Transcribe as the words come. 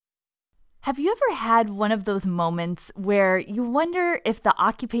Have you ever had one of those moments where you wonder if the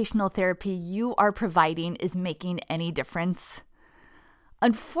occupational therapy you are providing is making any difference?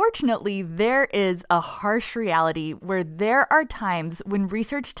 Unfortunately, there is a harsh reality where there are times when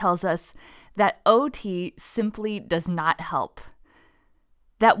research tells us that OT simply does not help.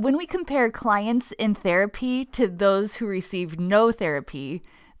 That when we compare clients in therapy to those who receive no therapy,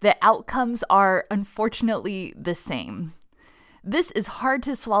 the outcomes are unfortunately the same. This is hard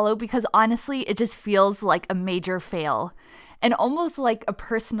to swallow because honestly, it just feels like a major fail and almost like a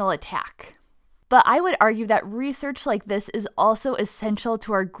personal attack. But I would argue that research like this is also essential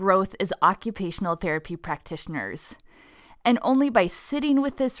to our growth as occupational therapy practitioners. And only by sitting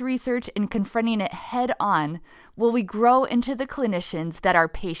with this research and confronting it head on will we grow into the clinicians that our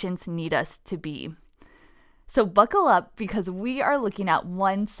patients need us to be. So buckle up because we are looking at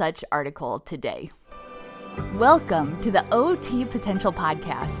one such article today. Welcome to the OT Potential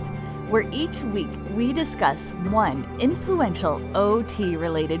Podcast, where each week we discuss one influential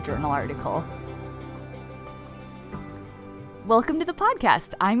OT-related journal article. Welcome to the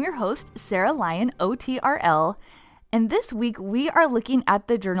podcast. I'm your host, Sarah Lyon, OTRL, and this week we are looking at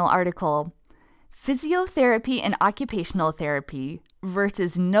the journal article, Physiotherapy and Occupational Therapy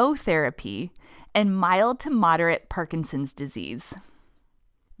versus No Therapy and Mild to Moderate Parkinson's Disease.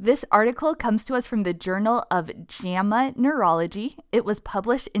 This article comes to us from the Journal of JAMA Neurology. It was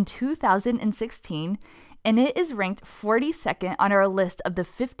published in 2016, and it is ranked 42nd on our list of the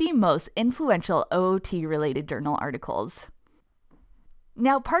 50 most influential OT-related journal articles.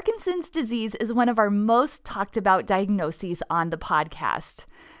 Now, Parkinson's disease is one of our most talked about diagnoses on the podcast.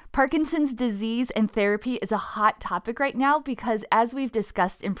 Parkinson's disease and therapy is a hot topic right now because, as we've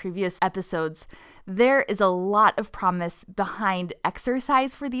discussed in previous episodes, there is a lot of promise behind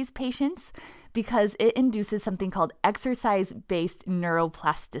exercise for these patients because it induces something called exercise-based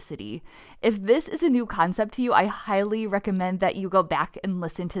neuroplasticity. If this is a new concept to you, I highly recommend that you go back and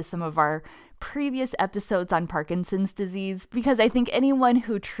listen to some of our previous episodes on Parkinson's disease because I think anyone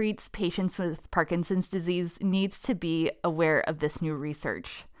who treats patients with Parkinson's disease needs to be aware of this new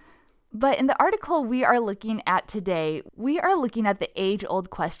research. But in the article we are looking at today, we are looking at the age-old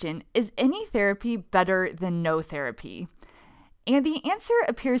question, is any therapy better than no therapy? And the answer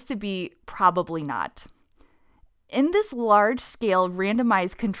appears to be probably not. In this large-scale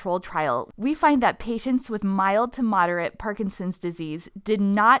randomized controlled trial, we find that patients with mild to moderate Parkinson's disease did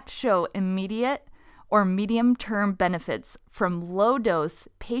not show immediate or medium-term benefits from low-dose,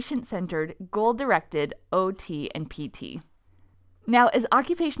 patient-centered, goal-directed OT and PT. Now, as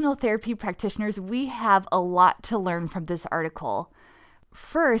occupational therapy practitioners, we have a lot to learn from this article.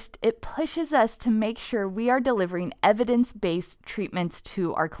 First, it pushes us to make sure we are delivering evidence-based treatments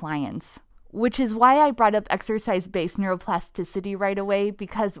to our clients, which is why I brought up exercise-based neuroplasticity right away,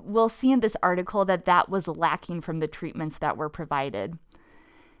 because we'll see in this article that was lacking from the treatments that were provided.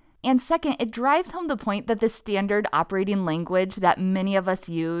 And second, it drives home the point that the standard operating language that many of us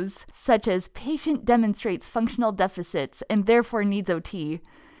use, such as patient demonstrates functional deficits and therefore needs OT,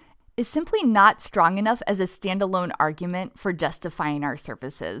 is simply not strong enough as a standalone argument for justifying our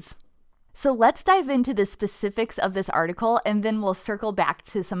services. So let's dive into the specifics of this article and then we'll circle back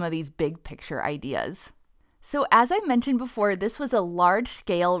to some of these big picture ideas. So as I mentioned before, this was a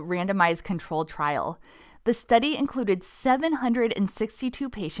large-scale randomized controlled trial. The study included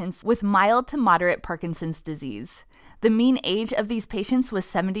 762 patients with mild to moderate Parkinson's disease. The mean age of these patients was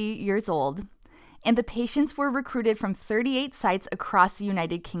 70 years old, and the patients were recruited from 38 sites across the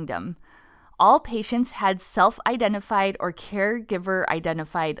United Kingdom. All patients had self-identified or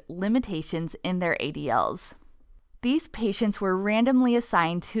caregiver-identified limitations in their ADLs. These patients were randomly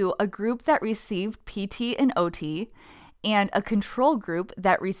assigned to a group that received PT and OT and a control group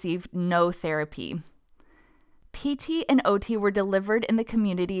that received no therapy. PT and OT were delivered in the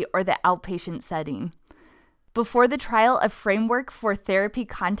community or the outpatient setting. Before the trial, a framework for therapy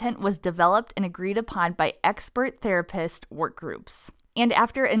content was developed and agreed upon by expert therapist work groups. And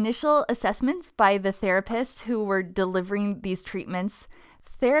after initial assessments by the therapists who were delivering these treatments,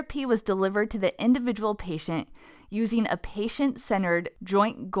 therapy was delivered to the individual patient using a patient-centered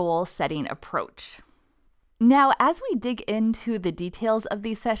joint goal setting approach. Now, as we dig into the details of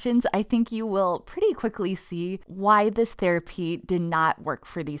these sessions, I think you will pretty quickly see why this therapy did not work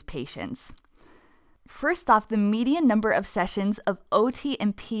for these patients. First off, the median number of sessions of OT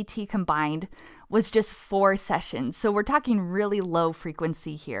and PT combined was just 4 sessions, so we're talking really low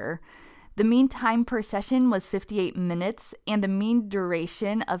frequency here. The mean time per session was 58 minutes, and the mean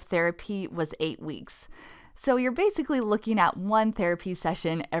duration of therapy was 8 weeks. So you're basically looking at one therapy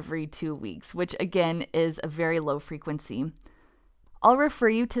session every 2 weeks, which again is a very low frequency. I'll refer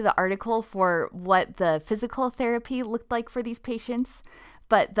you to the article for what the physical therapy looked like for these patients,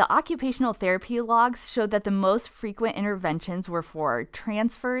 but the occupational therapy logs showed that the most frequent interventions were for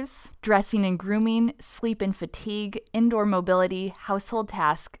transfers, dressing and grooming, sleep and fatigue, indoor mobility, household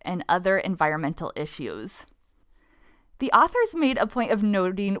tasks, and other environmental issues. The authors made a point of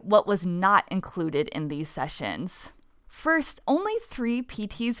noting what was not included in these sessions. First, only 3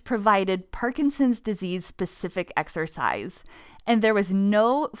 PTs provided Parkinson's disease-specific exercise, and there was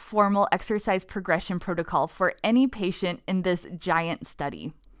no formal exercise progression protocol for any patient in this giant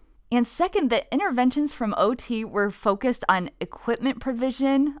study. And second, the interventions from OT were focused on equipment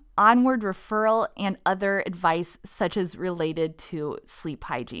provision, onward referral, and other advice such as related to sleep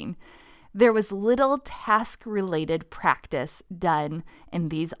hygiene. There was little task-related practice done in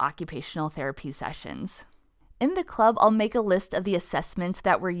these occupational therapy sessions. In the club, I'll make a list of the assessments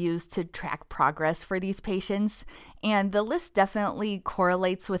that were used to track progress for these patients, and the list definitely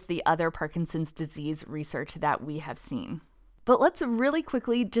correlates with the other Parkinson's disease research that we have seen. But let's really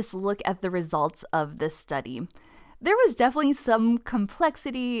quickly just look at the results of this study. There was definitely some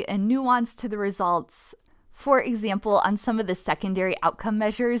complexity and nuance to the results. For example, on some of the secondary outcome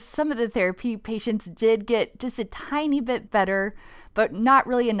measures, some of the therapy patients did get just a tiny bit better, but not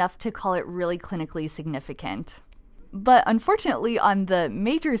really enough to call it really clinically significant. But unfortunately, on the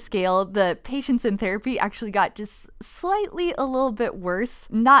major scale, the patients in therapy actually got just slightly a little bit worse,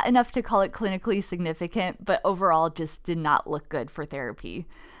 not enough to call it clinically significant, but overall just did not look good for therapy.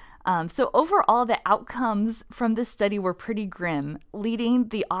 So overall, the outcomes from this study were pretty grim, leading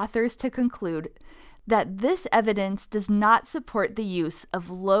the authors to conclude that this evidence does not support the use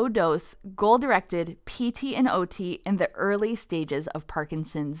of low-dose, goal-directed PT and OT in the early stages of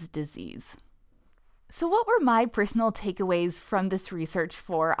Parkinson's disease. So what were my personal takeaways from this research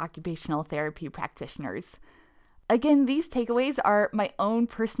for occupational therapy practitioners? Again, these takeaways are my own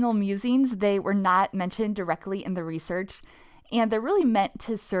personal musings. They were not mentioned directly in the research, and they're really meant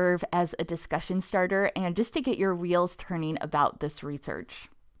to serve as a discussion starter and just to get your wheels turning about this research.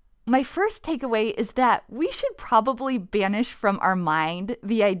 My first takeaway is that we should probably banish from our mind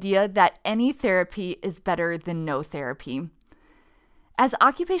the idea that any therapy is better than no therapy. As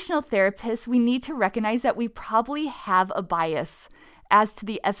occupational therapists, we need to recognize that we probably have a bias as to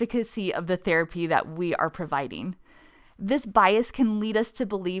the efficacy of the therapy that we are providing. This bias can lead us to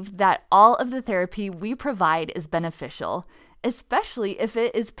believe that all of the therapy we provide is beneficial, especially if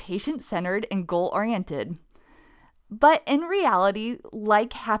it is patient-centered and goal-oriented. But in reality,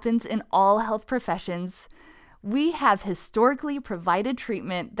 like happens in all health professions, we have historically provided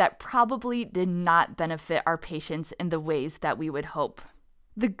treatment that probably did not benefit our patients in the ways that we would hope.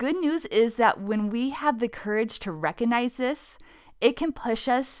 The good news is that when we have the courage to recognize this, it can push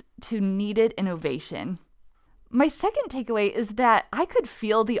us to needed innovation. My second takeaway is that I could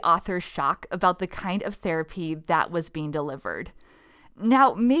feel the author's shock about the kind of therapy that was being delivered.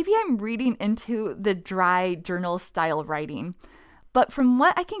 Now, maybe I'm reading into the dry journal-style writing, but from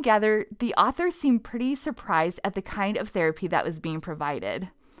what I can gather, the author seemed pretty surprised at the kind of therapy that was being provided.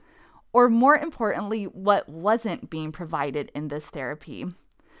 Or more importantly, what wasn't being provided in this therapy.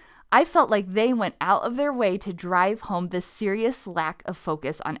 I felt like they went out of their way to drive home the serious lack of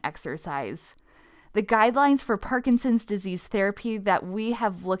focus on exercise. The guidelines for Parkinson's disease therapy that we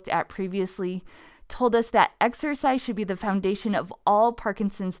have looked at previously told us that exercise should be the foundation of all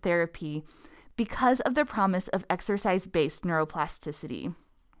Parkinson's therapy because of the promise of exercise-based neuroplasticity.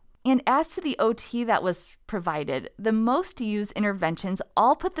 And as to the OT that was provided, the most used interventions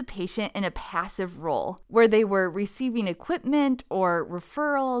all put the patient in a passive role, where they were receiving equipment or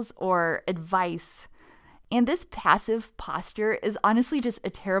referrals or advice. And this passive posture is honestly just a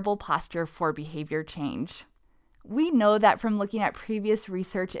terrible posture for behavior change. We know that from looking at previous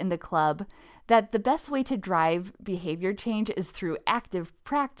research in the club that the best way to drive behavior change is through active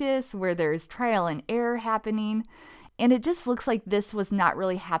practice where there's trial and error happening. And it just looks like this was not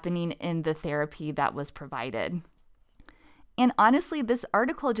really happening in the therapy that was provided. And honestly, this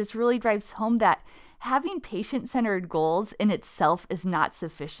article just really drives home that having patient-centered goals in itself is not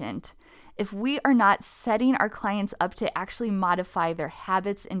sufficient. If we are not setting our clients up to actually modify their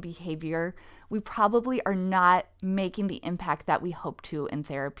habits and behavior, we probably are not making the impact that we hope to in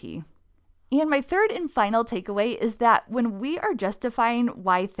therapy. And my third and final takeaway is that when we are justifying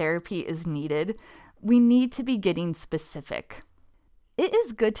why therapy is needed, we need to be getting specific. It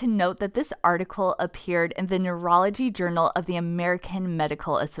is good to note that this article appeared in the Neurology Journal of the American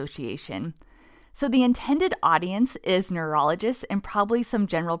Medical Association. So the intended audience is neurologists and probably some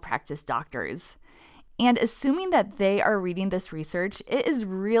general practice doctors. And assuming that they are reading this research, it is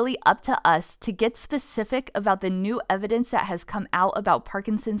really up to us to get specific about the new evidence that has come out about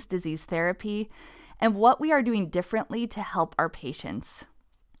Parkinson's disease therapy and what we are doing differently to help our patients.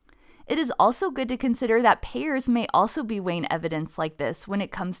 It is also good to consider that payers may also be weighing evidence like this when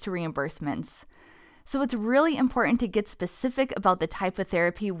it comes to reimbursements. So it's really important to get specific about the type of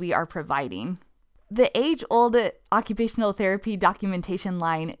therapy we are providing. The age-old occupational therapy documentation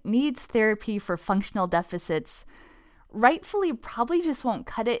line needs therapy for functional deficits rightfully probably just won't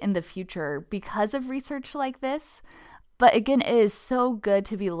cut it in the future because of research like this. But again, it is so good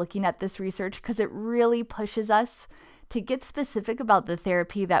to be looking at this research because it really pushes us to get specific about the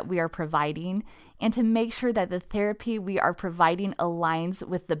therapy that we are providing and to make sure that the therapy we are providing aligns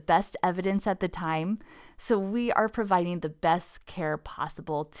with the best evidence at the time, so we are providing the best care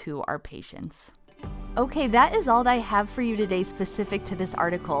possible to our patients. Okay, that is all that I have for you today specific to this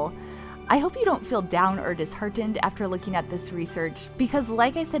article. I hope you don't feel down or disheartened after looking at this research because,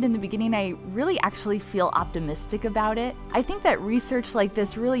 like I said in the beginning, I really actually feel optimistic about it. I think that research like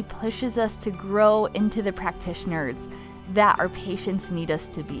this really pushes us to grow into the practitioners that our patients need us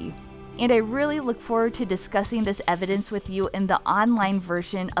to be. And I really look forward to discussing this evidence with you in the online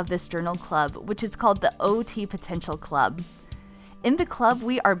version of this journal club, which is called the OT Potential Club. In the club,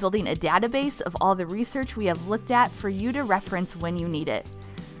 we are building a database of all the research we have looked at for you to reference when you need it.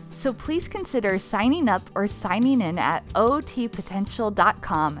 So please consider signing up or signing in at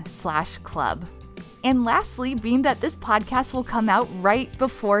otpotential.com/club. And lastly, being that this podcast will come out right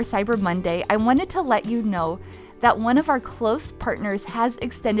before Cyber Monday, I wanted to let you know that one of our close partners has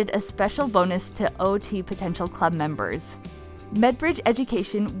extended a special bonus to OT Potential Club members. MedBridge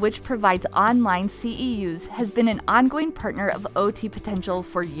Education, which provides online CEUs, has been an ongoing partner of OT Potential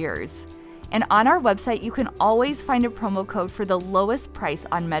for years. And on our website, you can always find a promo code for the lowest price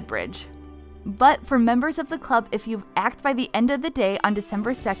on MedBridge. But for members of the club, if you act by the end of the day on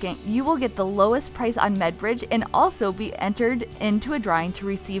December 2nd, you will get the lowest price on MedBridge and also be entered into a drawing to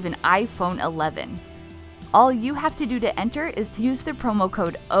receive an iPhone 11. All you have to do to enter is to use the promo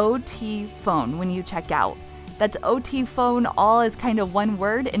code OTPhone when you check out. That's OT phone, all is kind of one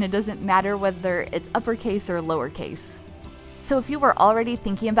word, and it doesn't matter whether it's uppercase or lowercase. So if you were already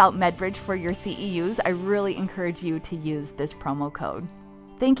thinking about MedBridge for your CEUs, I really encourage you to use this promo code.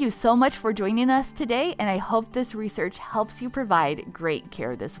 Thank you so much for joining us today, and I hope this research helps you provide great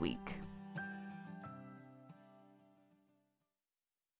care this week.